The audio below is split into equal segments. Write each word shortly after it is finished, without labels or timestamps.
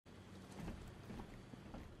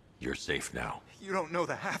You're safe now. You don't know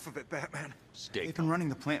the half of it, Batman. Stay They've been running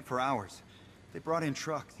the plant for hours. They brought in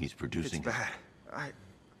trucks. He's producing... It's bad. Have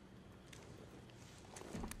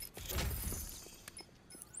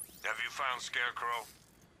you found Scarecrow?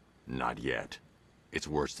 Not yet. It's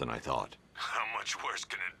worse than I thought. How much worse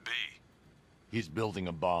can it be? He's building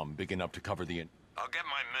a bomb big enough to cover the... I'll get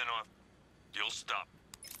my men off. You'll stop.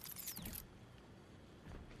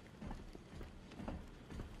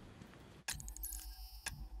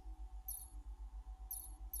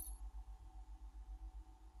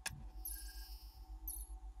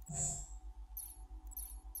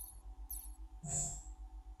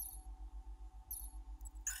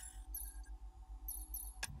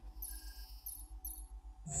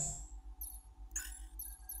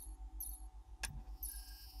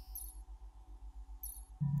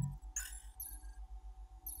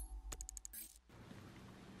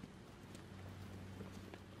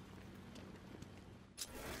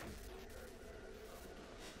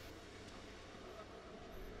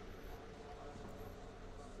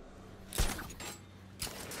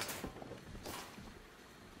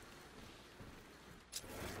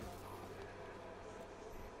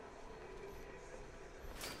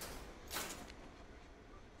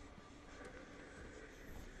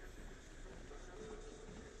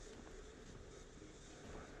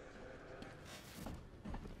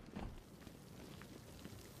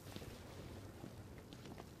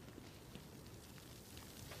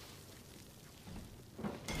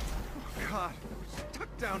 God, we're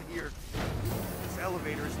stuck down here. This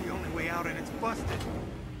elevator is the only way out and it's busted.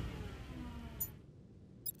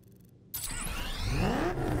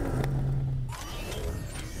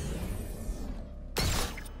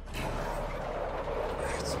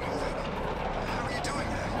 It's moving. How are you doing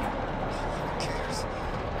that? Who cares?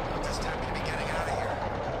 I'm just happy to be getting out of here.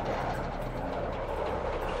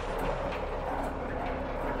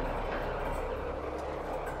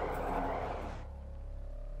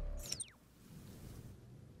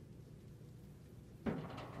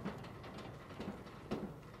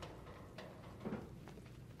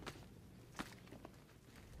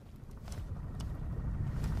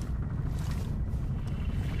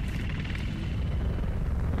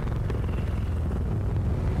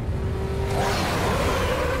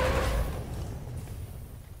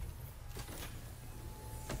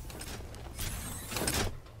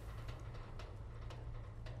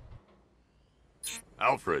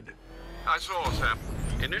 Alfred! I saw, Sam.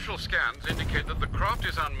 Initial scans indicate that the craft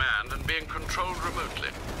is unmanned and being controlled remotely.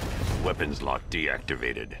 Weapons lock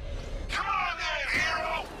deactivated. Come on then,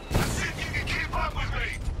 hero! Let's see if you can keep up with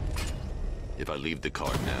me! If I leave the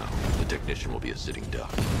car now, the technician will be a sitting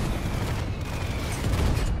duck.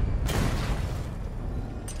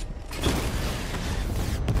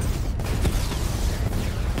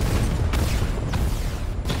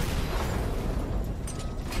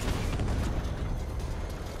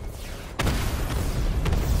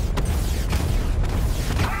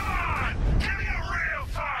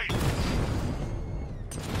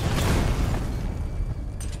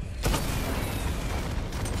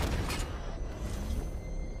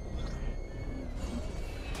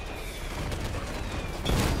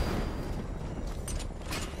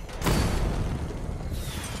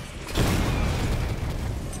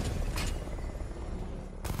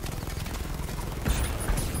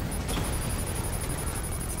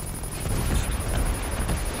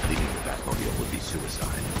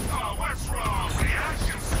 Suicide. Oh, what's wrong? The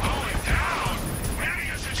action's slowing down! Maybe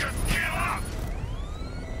you should just give up!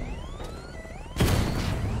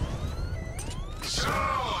 So,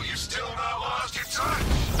 you still not lost your touch?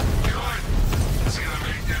 Good. It's gonna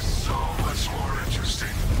make this so much more interesting.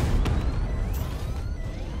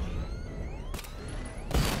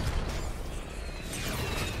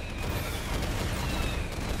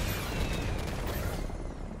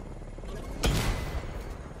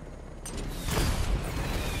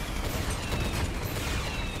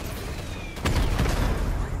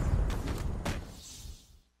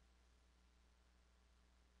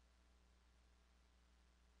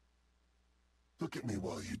 Look at me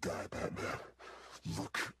while you die, Batman.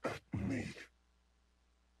 Look at me.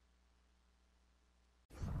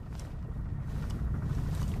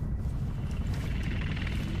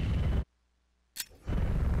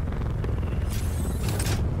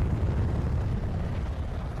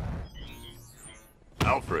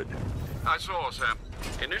 Alfred! I saw, Sam.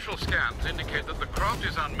 Initial scans indicate that the craft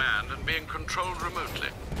is unmanned and being controlled remotely.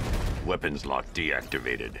 Weapons lock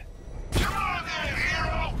deactivated. Come on then,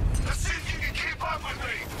 hero! Let's see if you can keep up with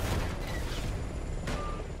me!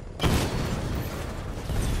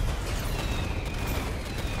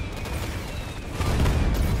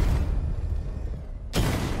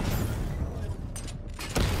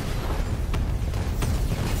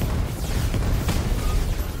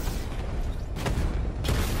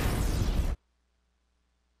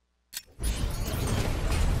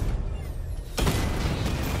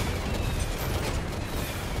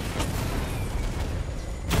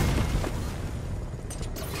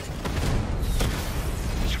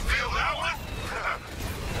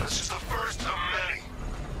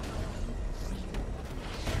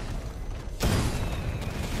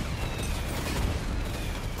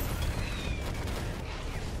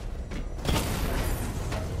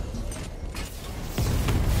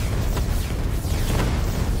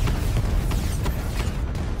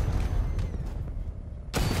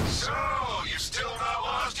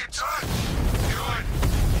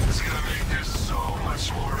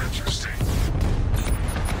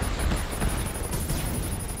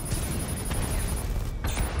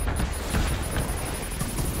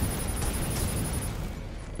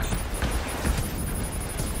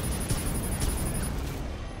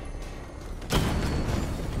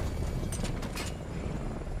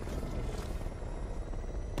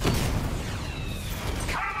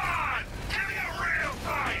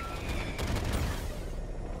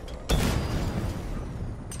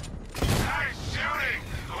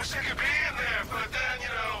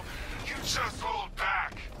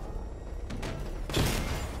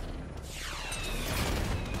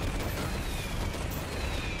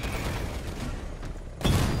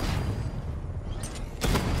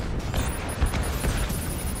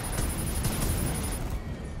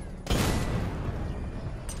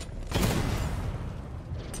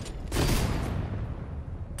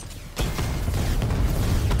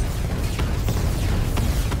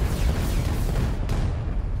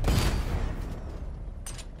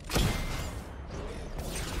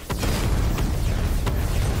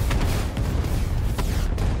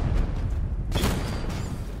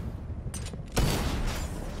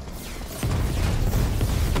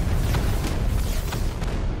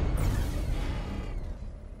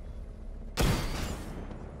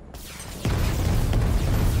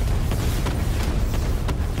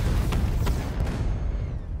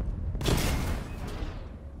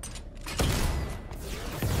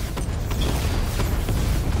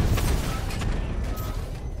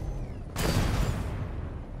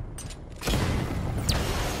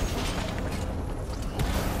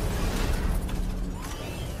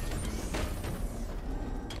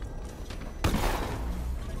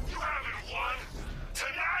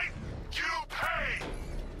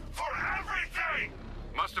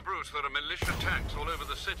 militia tanks all over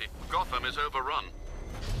the city. Gotham is overrun.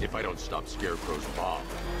 If I don't stop Scarecrow's bomb,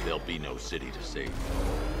 there'll be no city to save.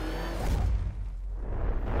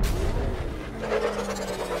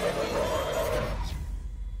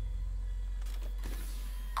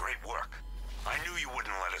 Great work. I knew you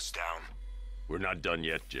wouldn't let us down. We're not done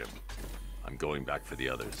yet, Jim. I'm going back for the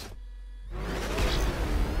others.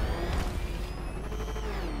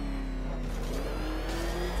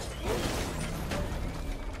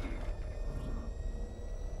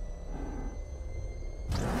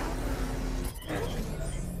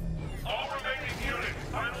 All remaining units,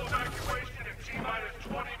 final evacuation in T-minus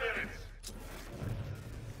 20 minutes.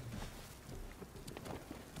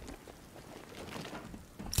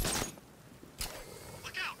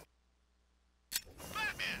 Look out!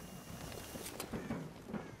 Batman!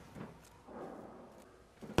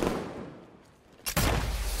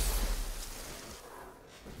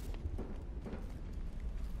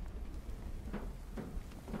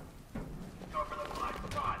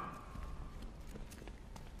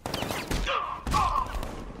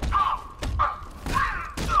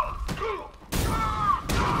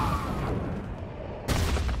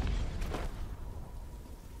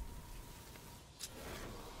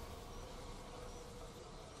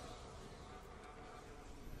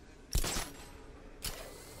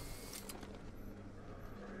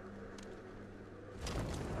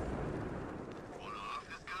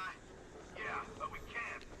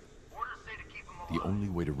 The only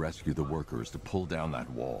way to rescue the worker is to pull down that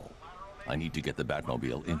wall. I need to get the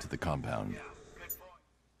Batmobile into the compound. Maybe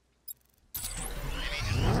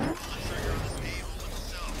he just wants to pull the trigger on this a-hole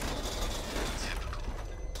himself. Typical.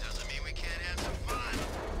 Doesn't mean we can't have some fun.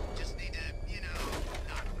 Just need to, you know,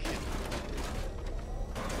 not kill.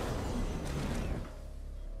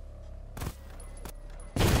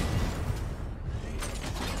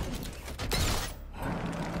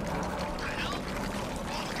 What the hell?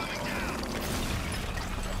 Wall's coming down.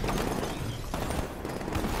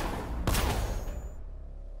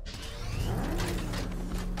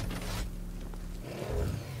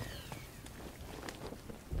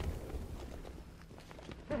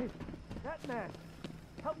 Hey, Batman!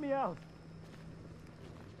 Help me out!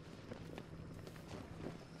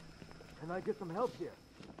 Can I get some help here?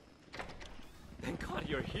 Thank God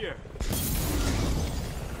you're here.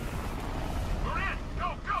 We're in!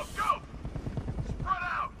 Go, go, go! Spread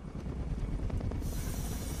out!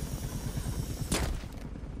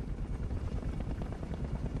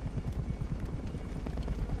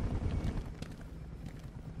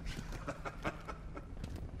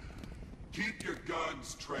 Keep your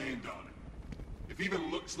guns trained on him. If he even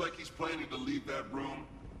looks like he's planning to leave that room,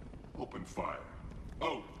 open fire.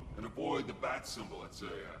 Oh, and avoid the bat symbol. It's a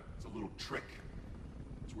little trick.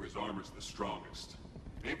 It's where his armor's the strongest.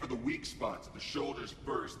 Aim for the weak spots at the shoulders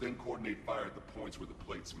first, then coordinate fire at the points where the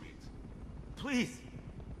plates meet. Please!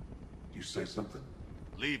 You say something?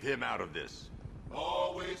 Leave him out of this.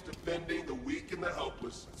 Always defending the weak and the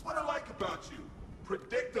helpless. That's what I like about you.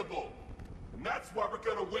 Predictable. And that's why we're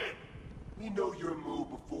gonna win. We know your move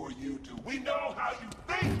before you do. We know how you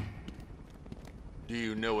think! Do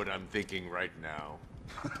you know what I'm thinking right now?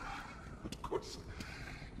 Of course,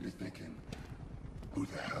 you're thinking, who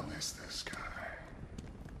the hell is this guy?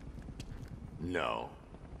 No.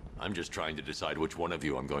 I'm just trying to decide which one of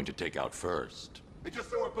you I'm going to take out first. And just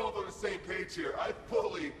so we're both on the same page here, I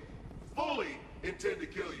fully intend to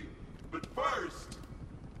kill you. But first,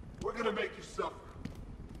 we're gonna make you suffer.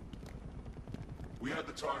 We have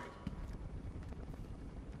the target.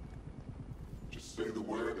 Just say the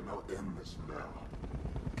word and I'll end this now.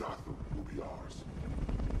 Gotham will be ours.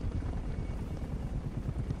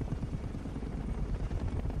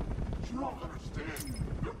 You don't understand.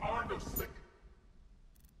 There are no sick.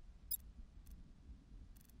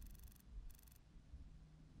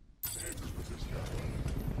 Chances with this guy.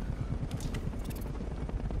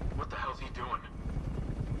 What the hell's he doing?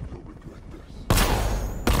 You'll regret this.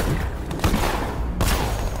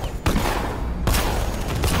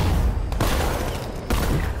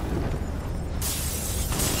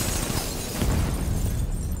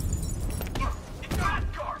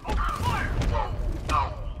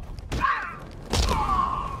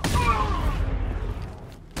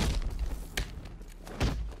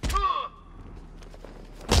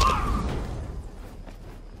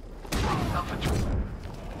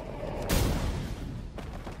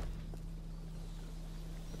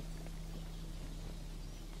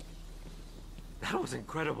 That was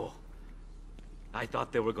incredible. I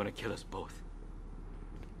thought they were gonna kill us both.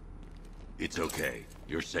 It's okay.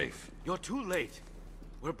 You're safe. You're too late.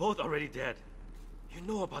 We're both already dead. You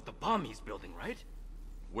know about the bomb he's building, right?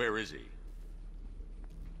 Where is he?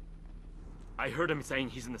 I heard him saying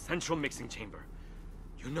he's in the central mixing chamber.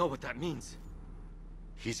 You know what that means.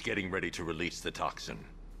 He's getting ready to release the toxin.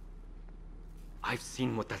 I've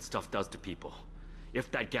seen what that stuff does to people.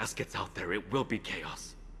 If that gas gets out there, it will be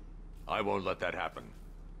chaos. I won't let that happen.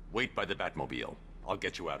 Wait by the Batmobile. I'll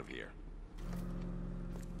get you out of here.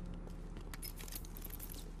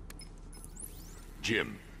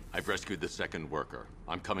 Jim, I've rescued the second worker.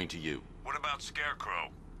 I'm coming to you. What about Scarecrow?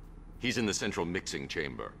 He's in the central mixing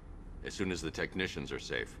chamber. As soon as the technicians are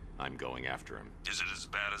safe, I'm going after him. Is it as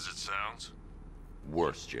bad as it sounds?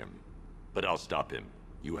 Worse, Jim. But I'll stop him.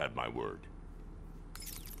 You have my word.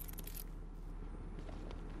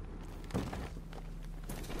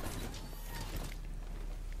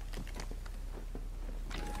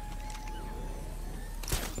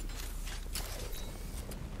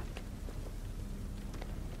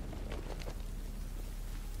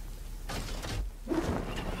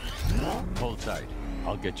 Hold tight.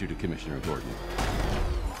 I'll get you to Commissioner Gordon.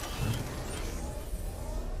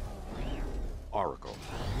 Oracle.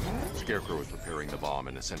 Scarecrow is preparing the bomb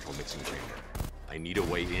in a central mixing chamber. I need a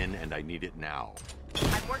way in, and I need it now.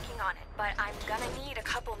 I'm working on it, but I'm gonna need a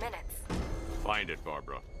couple minutes. Find it,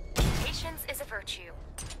 Barbara. Patience is a virtue.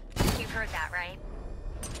 You've heard that, right?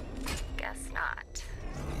 Guess not.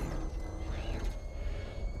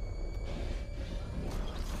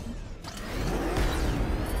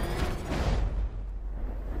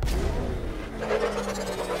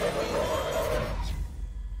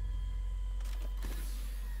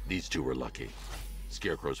 These two were lucky.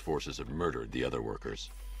 Scarecrow's forces have murdered the other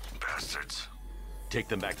workers. Bastards. Take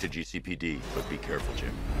them back to GCPD, but be careful,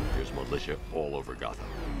 Jim. There's militia all over Gotham.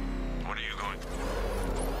 What are you going to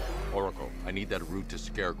do? Oracle, I need that route to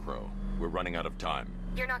Scarecrow. We're running out of time.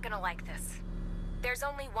 You're not gonna like this. There's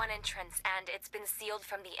only one entrance, and it's been sealed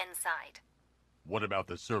from the inside. What about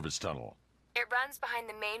the service tunnel? It runs behind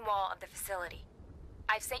the main wall of the facility.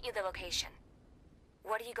 I've sent you the location.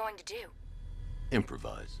 What are you going to do?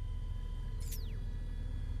 Improvise.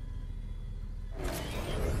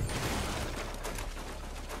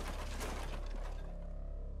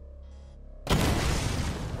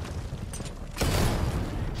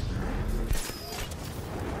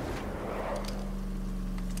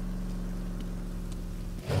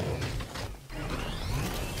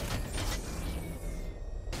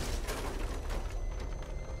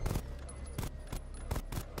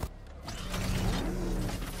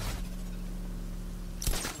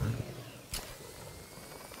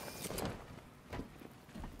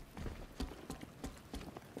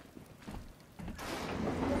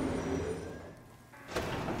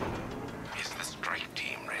 Is the strike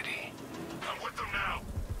team ready? I'm with them now.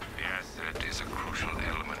 The asset is a crucial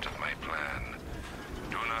element of my plan.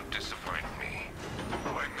 Do not disappoint me.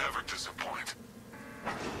 I never disappoint.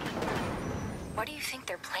 What do you think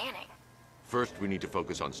they're planning? First, we need to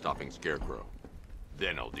focus on stopping Scarecrow.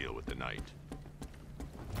 Then I'll deal with the Knight.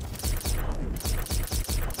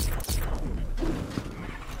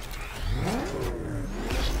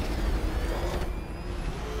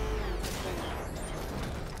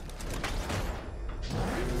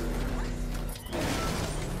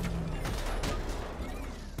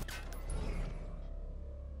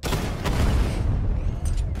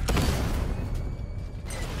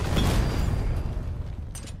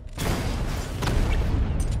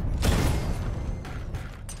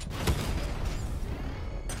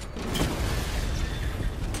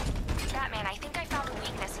 Batman, I think I found a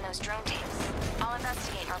weakness in those drone tapes. I'll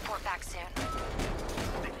investigate and report back soon.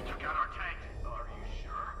 They took out our tank. Are you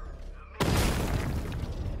sure?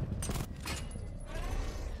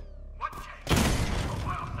 What tank?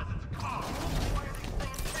 Profile says it's a car. Why are they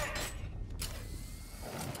saying tank?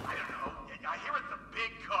 I don't know. I hear it's a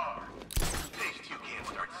big car. Phase 2 can't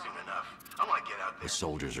start soon enough. I want to get out The there.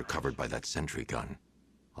 soldiers are covered by that sentry gun.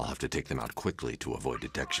 I'll have to take them out quickly to avoid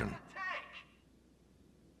detection. Tank.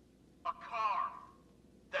 A car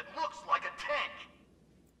that looks like a tank.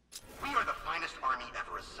 We are the finest army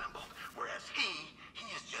ever assembled, whereas he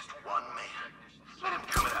is just one man. Let him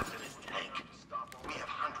come at us in his tank. We have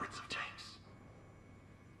hundreds of tanks.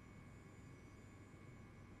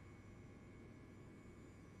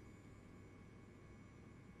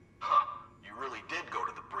 Huh. You really did go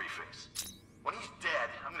to the briefings. When he's dead,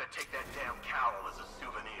 I'm gonna take that damn cowl as a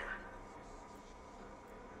souvenir.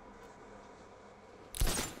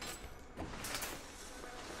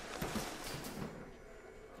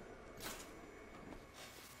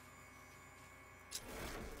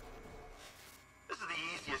 This is the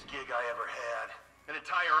easiest gig I ever had. An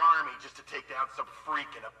entire army just to take down some freak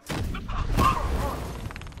in a...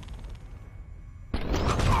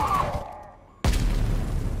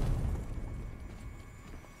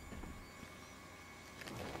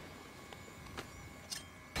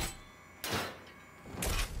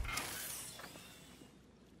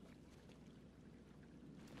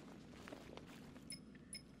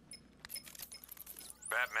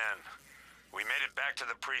 Batman. We made it back to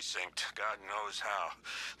the precinct, God knows how.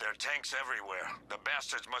 There are tanks everywhere. The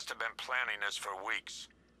bastards must have been planning this for weeks.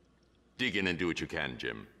 Dig in and do what you can,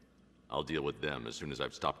 Jim. I'll deal with them as soon as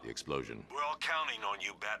I've stopped the explosion. We're all counting on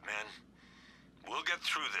you, Batman. We'll get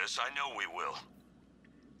through this, I know we will.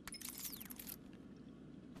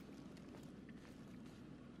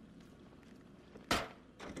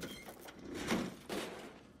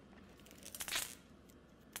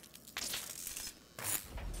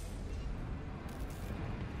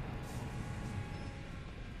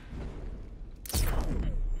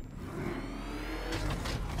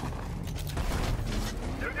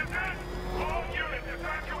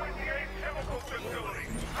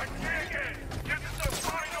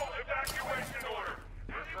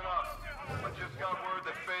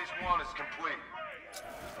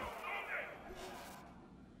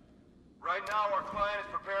 Right now, our client is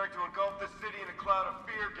preparing to engulf the city in a cloud of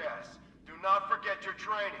fear gas. Do not forget your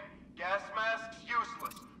training. Gas masks,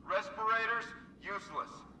 useless. Respirators, useless.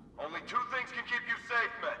 Only two things can keep you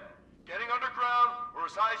safe, men. Getting underground, or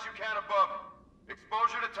as high as you can above it.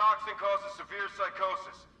 Exposure to toxin causes severe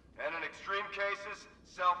psychosis, and in extreme cases,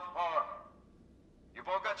 self-harm. You've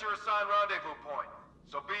all got your assigned rendezvous point,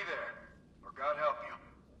 so be there, or God help you.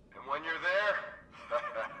 And when you're there,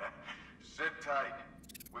 sit tight.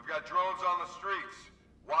 We've got drones on the streets,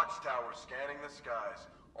 watchtowers scanning the skies.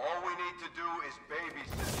 All we need to do is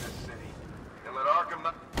babysit this city, and let ARKHAM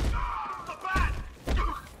not— The bat!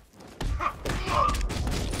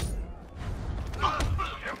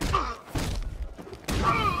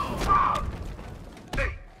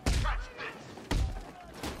 Hey, catch this!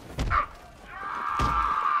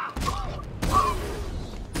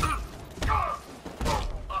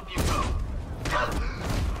 Up you go!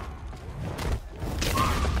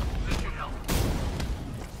 This should help.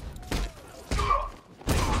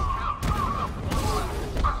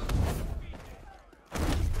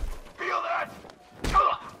 Feel that?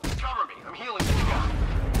 Cover me, I'm healing this guy.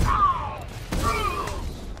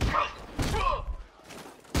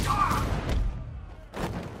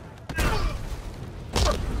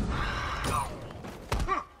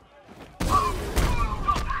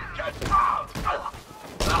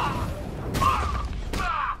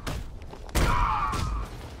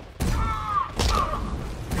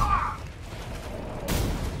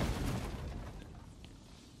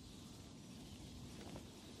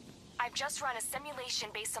 I've just run a simulation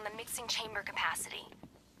based on the mixing chamber capacity.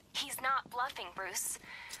 He's not bluffing, Bruce.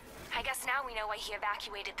 I guess now we know why he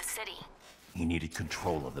evacuated the city. He needed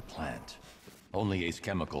control of the plant. Only Ace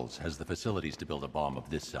Chemicals has the facilities to build a bomb of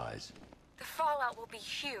this size. The fallout will be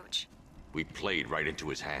huge. We played right into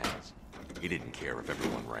his hands. He didn't care if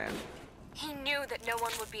everyone ran. He knew that no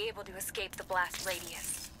one would be able to escape the blast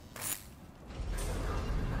radius.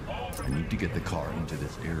 I need to get the car into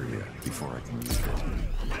this area before I can use it.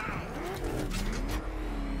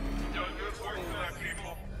 Done good work tonight,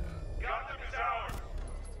 people. Gotham is ours.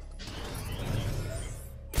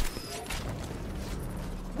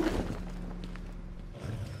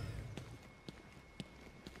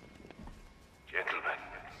 Gentlemen,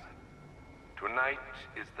 tonight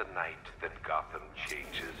is the night that Gotham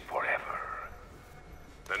changes forever.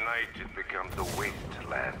 The night it becomes a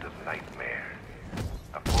wasteland of nightmares.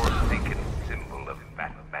 A forsaken symbol of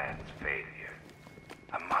Batman's failure.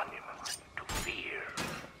 A monument to fear.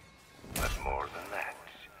 But more than that,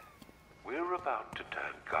 we're about to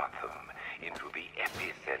turn Gotham into the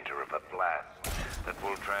epicenter of a blast that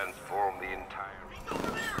will transform the entire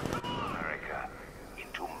America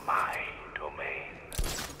into my domain.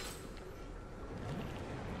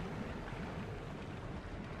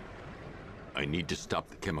 I need to stop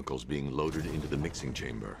the chemicals being loaded into the mixing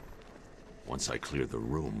chamber. Once I clear the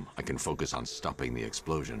room, I can focus on stopping the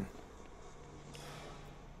explosion.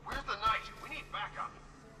 Where's the knight? We need backup.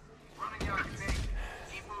 Running out of space.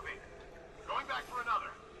 Keep moving. Going back for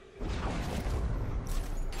another.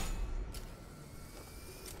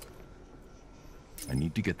 I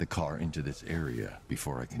need to get the car into this area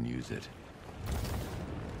before I can use it.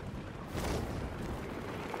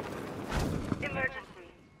 Emergency.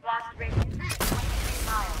 Blast radius 23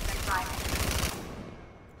 miles and driving.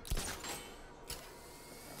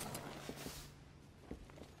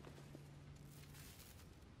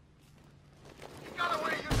 He got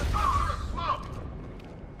away to use the cover of smoke.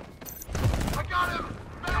 I got him!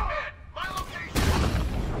 Batman! My location!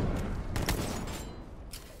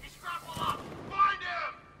 He's grappled up! Find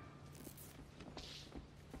him!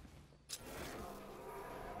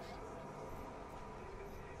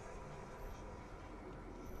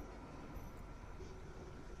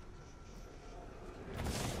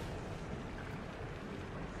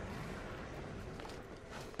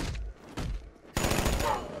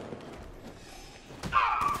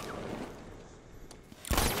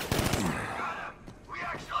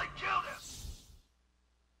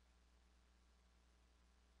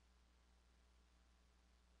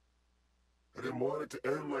 want it to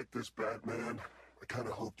end like this, Batman. I kind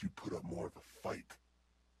of hoped you'd put up more of a fight.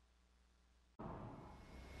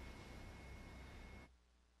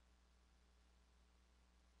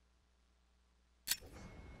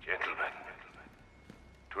 Gentlemen,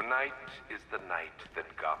 tonight is the night that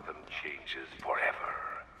Gotham changes forever.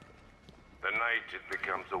 The night it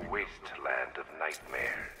becomes a wasteland of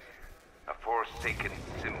nightmares, a forsaken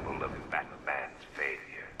symbol of Batman's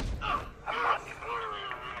failure, a monument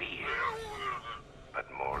to fear. But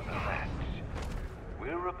more than that,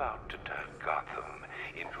 we're about to turn Gotham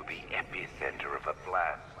into the epicenter of a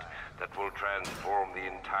blast that will transform the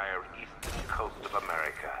entire eastern coast of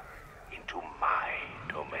America into my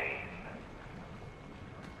domain.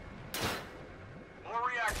 More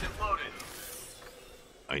reactant loaded.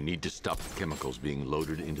 I need to stop the chemicals being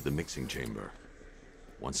loaded into the mixing chamber.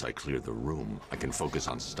 Once I clear the room, I can focus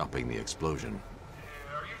on stopping the explosion.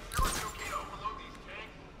 Are you sure it's okay to overload these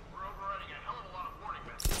tanks? We're overriding a hell of a lot of warning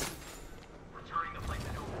messages. We're turning the place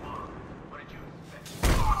into a bomb. What did you expect?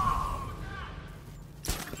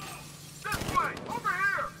 This way! Over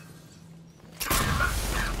here!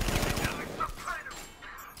 Some kind of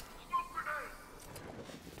smoke grenade!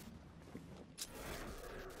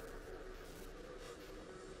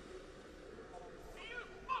 He used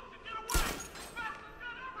smoke to get away! Bastard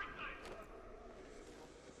got everything!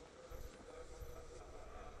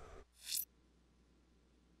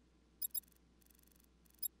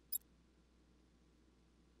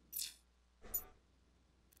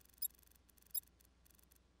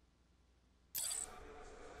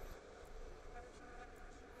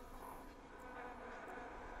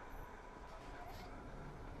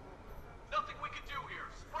 Nothing we can do here.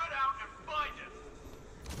 Spread out and find it.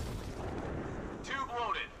 Tube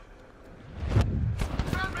loaded.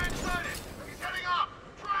 Batman sighted. He's heading up.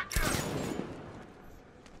 Track him.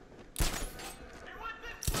 He went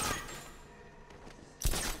this way.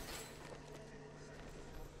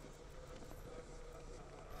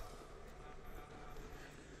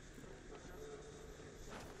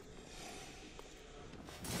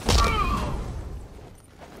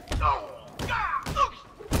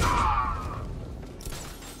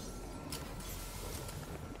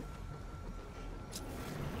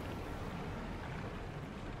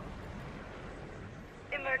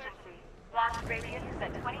 Emergency. Blast radius is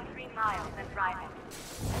at 23 miles and driving.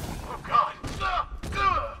 Oh, God!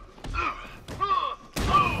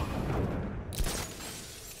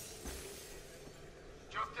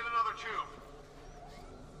 Just did another tube.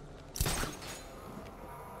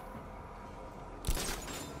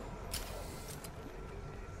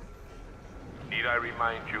 Need I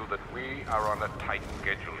remind you that we are on a tight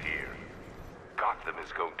schedule here? Gotham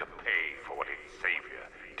is going to pay for what its savior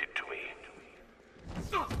did to me.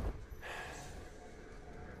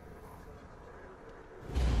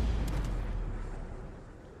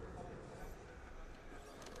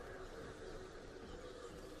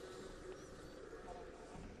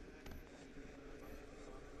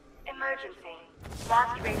 Emergency.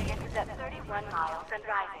 Blast radius is at 31 miles and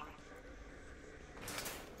rising.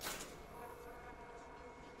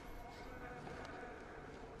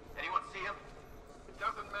 Anyone see him? It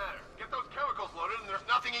doesn't matter. Get those chemicals loaded and there's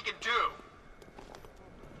nothing he can do.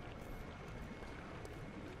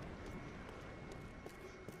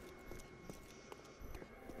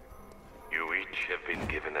 You each have been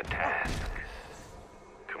given a task.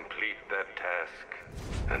 Complete that task,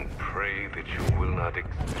 and pray that you will not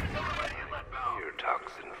experience fear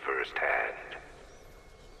toxin firsthand.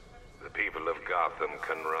 The people of Gotham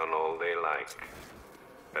can run all they like,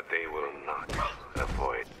 but they will not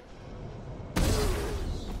avoid.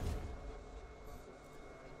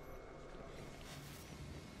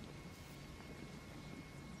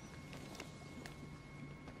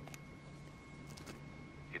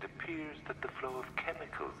 It appears that the flow of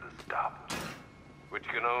chemicals has stopped, which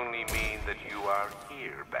can only mean that you are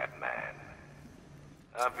here, Batman.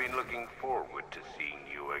 I've been looking forward to seeing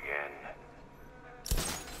you again.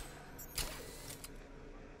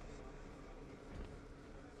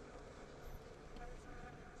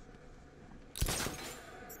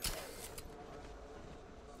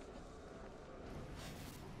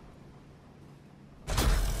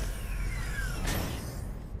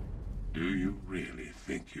 Do you really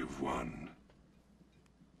think you've won?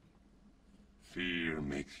 Fear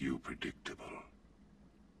makes you predictable.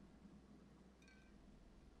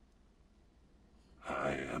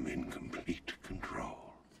 I am in complete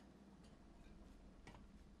control.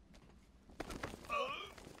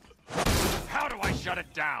 How do I shut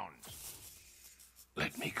it down?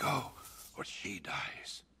 Let me go, or she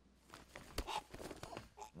dies.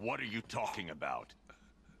 What are you talking about?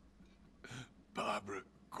 Barbara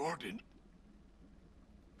Gordon.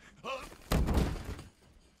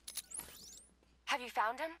 Have you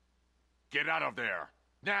found him? Get out of there!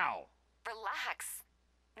 Now! Relax.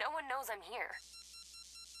 No one knows I'm here.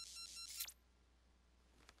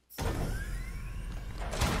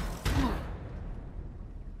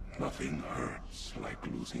 Nothing hurts like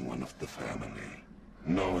losing one of the family.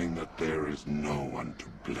 Knowing that there is no one to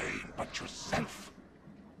blame but yourself.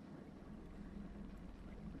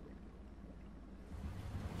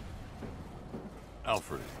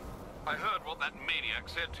 Alfred. I heard what that maniac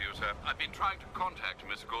said to you, sir. I've been trying to contact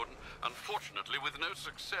Miss Gordon, unfortunately with no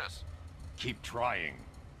success. Keep trying.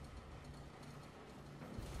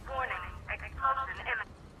 Warning, explosion imminent.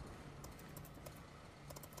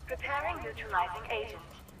 Preparing neutralizing agent.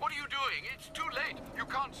 What are you doing? It's too late. You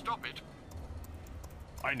can't stop it.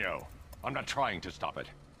 I know. I'm not trying to stop it,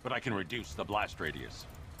 but I can reduce the blast radius.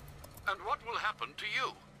 And what will happen to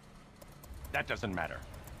you? That doesn't matter.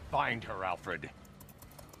 Find her, Alfred.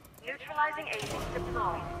 Neutralizing agent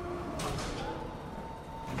deployed.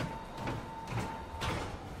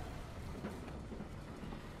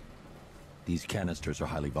 These canisters are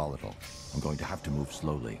highly volatile. I'm going to have to move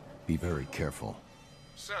slowly. Be very careful.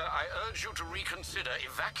 Sir, I urge you to reconsider.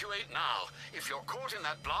 Evacuate now. If you're caught in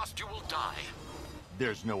that blast, you will die.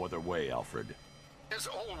 There's no other way, Alfred. There's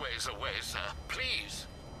always a way, sir. Please.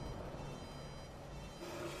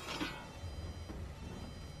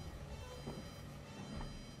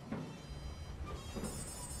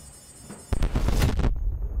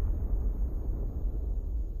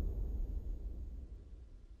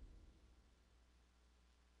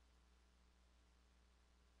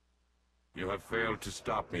 You have failed to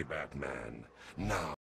stop me, Batman. Now